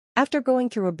After going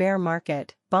through a bear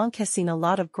market, Bonk has seen a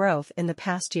lot of growth in the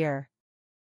past year.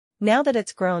 Now that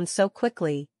it's grown so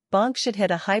quickly, Bonk should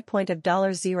hit a high point of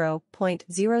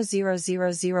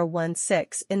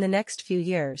 $0.000016 in the next few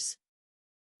years.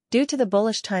 Due to the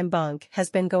bullish time Bonk has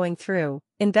been going through,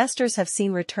 investors have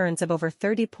seen returns of over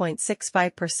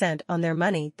 30.65% on their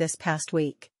money this past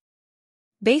week.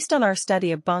 Based on our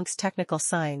study of Bonk's technical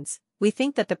signs, we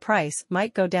think that the price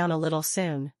might go down a little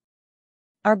soon.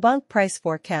 Our Bonk price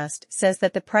forecast says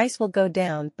that the price will go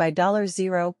down by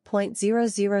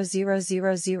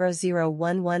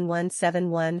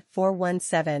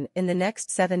 $0.00000011171417 in the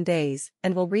next 7 days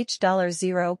and will reach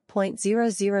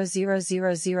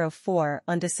 $0.000004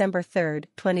 on December 3,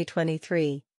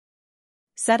 2023.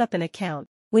 Set up an account.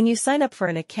 When you sign up for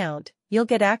an account, you'll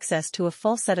get access to a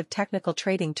full set of technical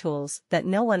trading tools that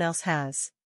no one else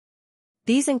has.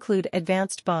 These include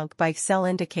advanced Bonk buy-sell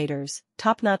indicators,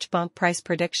 top-notch Bonk price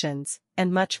predictions,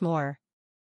 and much more.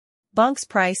 Bonk's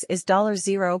price is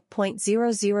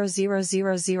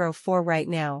 $0.000004 right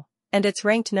now, and it's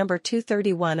ranked number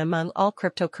 231 among all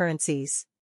cryptocurrencies.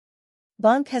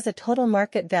 Bonk has a total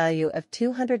market value of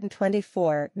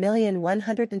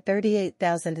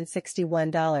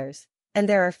 $224,138,061. And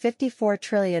there are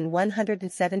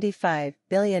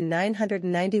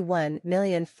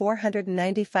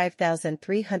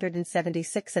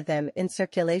 54,175,991,495,376 of them in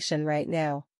circulation right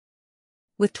now.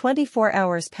 With 24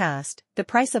 hours past, the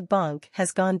price of Bonk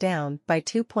has gone down by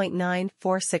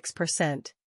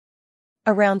 2.946%.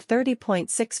 Around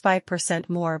 30.65%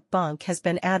 more Bonk has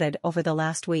been added over the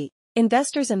last week.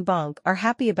 Investors in Bonk are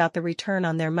happy about the return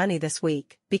on their money this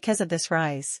week because of this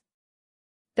rise.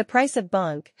 The price of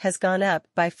Bonk has gone up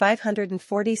by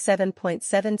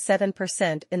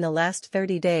 547.77% in the last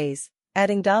 30 days,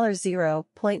 adding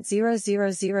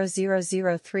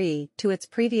 $0.000003 to its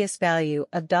previous value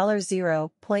of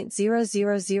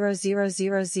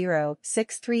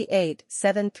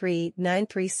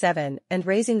 $0.0000063873,937 and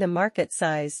raising the market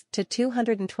size to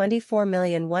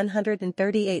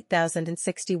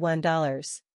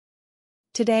 $224,138,061.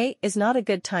 Today is not a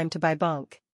good time to buy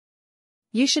Bonk.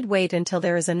 You should wait until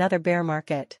there is another bear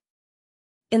market.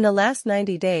 In the last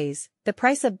 90 days, the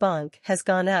price of Bonk has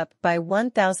gone up by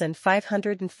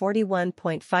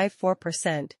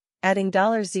 1,541.54%, adding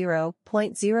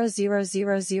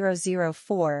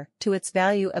 $0.000004 to its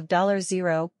value of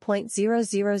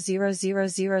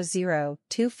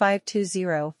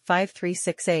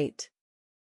 $0.00000025205368.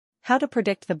 How to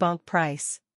predict the Bonk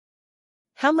price.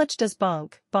 How much does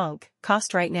Bonk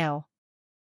cost right now?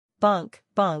 Bonk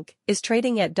is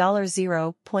trading at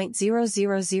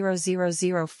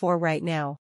 $0.000004 right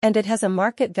now, and it has a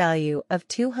market value of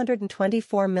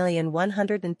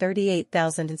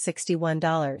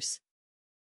 $224,138,061.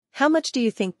 How much do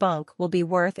you think Bonk will be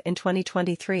worth in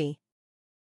 2023?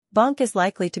 Bonk is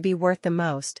likely to be worth the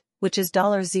most, which is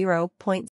 $0.00